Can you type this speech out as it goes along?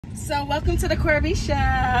So welcome to the Corbie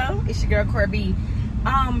Show. It's your girl Corbie.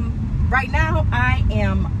 Right now I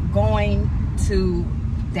am going to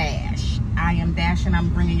dash. I am dashing.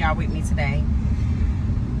 I'm bringing y'all with me today.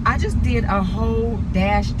 I just did a whole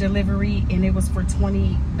dash delivery and it was for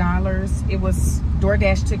 $20. It was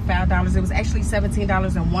DoorDash took $5. It was actually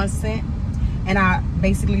 $17.01, and I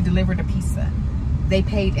basically delivered a pizza. They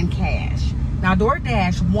paid in cash. Now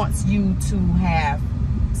DoorDash wants you to have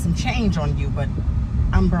some change on you, but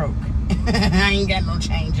I'm broke. I ain't got no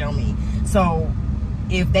change on me. So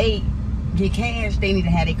if they get cash, they need to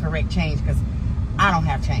have a correct change because I don't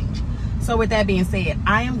have change. So with that being said,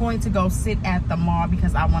 I am going to go sit at the mall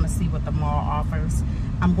because I want to see what the mall offers.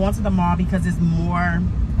 I'm going to the mall because there's more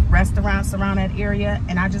restaurants around that area,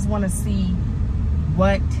 and I just want to see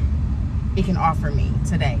what it can offer me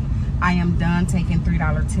today. I am done taking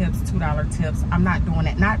 $3 tips, $2 tips. I'm not doing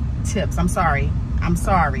that. Not tips. I'm sorry.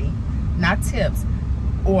 Not tips.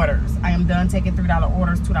 Orders. I am done taking $3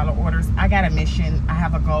 orders, $2 orders. I got a mission. I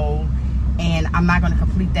have a goal, and I'm not going to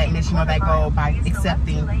complete that mission or that goal by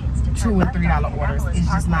accepting $2 and $3 orders. It's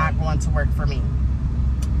just not going to work for me.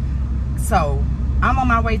 So I'm on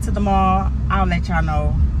my way to the mall. I'll let y'all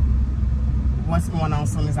know what's going on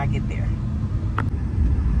as soon as I get there.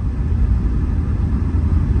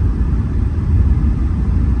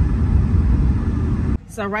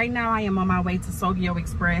 So right now I am on my way to Sogyo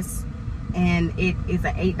Express, and it is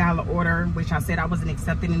an $8 order, which I said I wasn't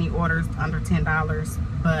accepting any orders under $10,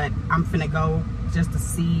 but I'm finna go just to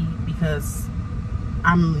see because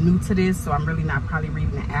I'm new to this, so I'm really not probably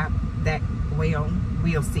reading the app that well.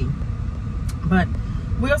 We'll see. But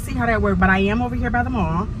we'll see how that works. But I am over here by the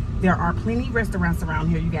mall. There are plenty of restaurants around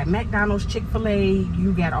here. You got McDonald's, Chick-fil-A,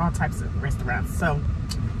 you got all types of restaurants. So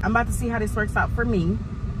I'm about to see how this works out for me.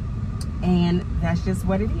 And that's just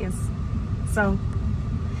what it is. So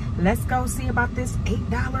let's go see about this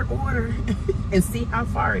 $8 order and see how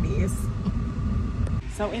far it is.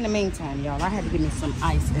 So in the meantime, y'all, I had to give me some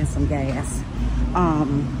ice and some gas.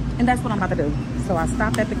 And that's what I'm about to do. So I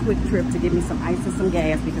stopped at the Quick Trip to give me some ice and some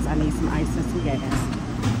gas because I need some ice and some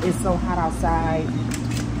gas. It's so hot outside.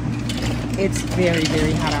 It's very,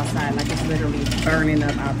 very hot outside. Like it's literally burning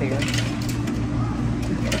up out there.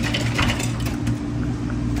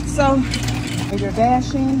 So when you're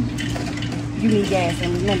dashing, you need gas,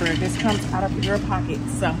 and remember, this comes out of your pocket.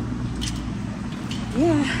 So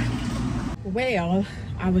yeah, well,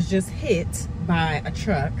 I was just hit by a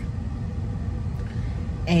truck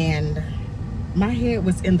and my head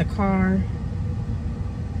was in the car.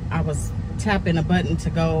 I was tapping a button to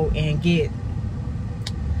go and get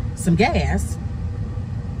some gas,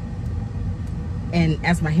 and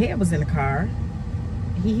as my head was in the car,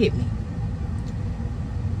 he hit me.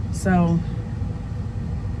 So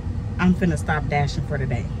I'm finna stop dashing for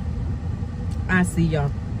today. I'll see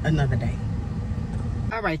y'all another day.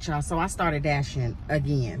 All right, y'all, so I started dashing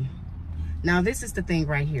again. Now this is the thing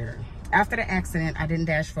right here. After the accident, I didn't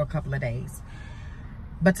dash for a couple of days,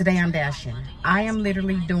 but today I'm dashing. I am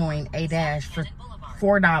literally doing a dash for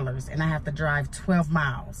 $4 and I have to drive 12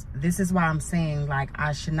 miles. This is why I'm saying, like,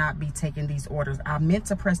 I should not be taking these orders. I meant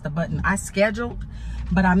to press the button. I scheduled,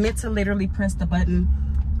 but I meant to literally press the button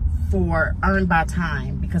for earn by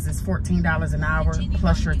time because it's $14 an hour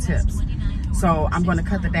plus your tips. So I'm going to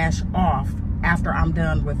cut the dash off after I'm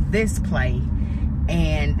done with this play,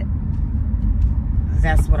 and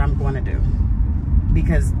that's what I'm going to do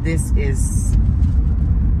because this is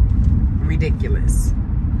ridiculous.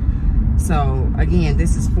 So again,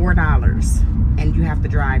 this is $4 and you have to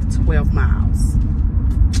drive 12 miles.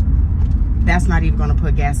 That's not even going to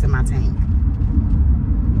put gas in my tank.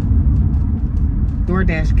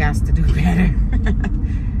 DoorDash got to do better.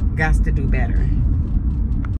 Got to do better.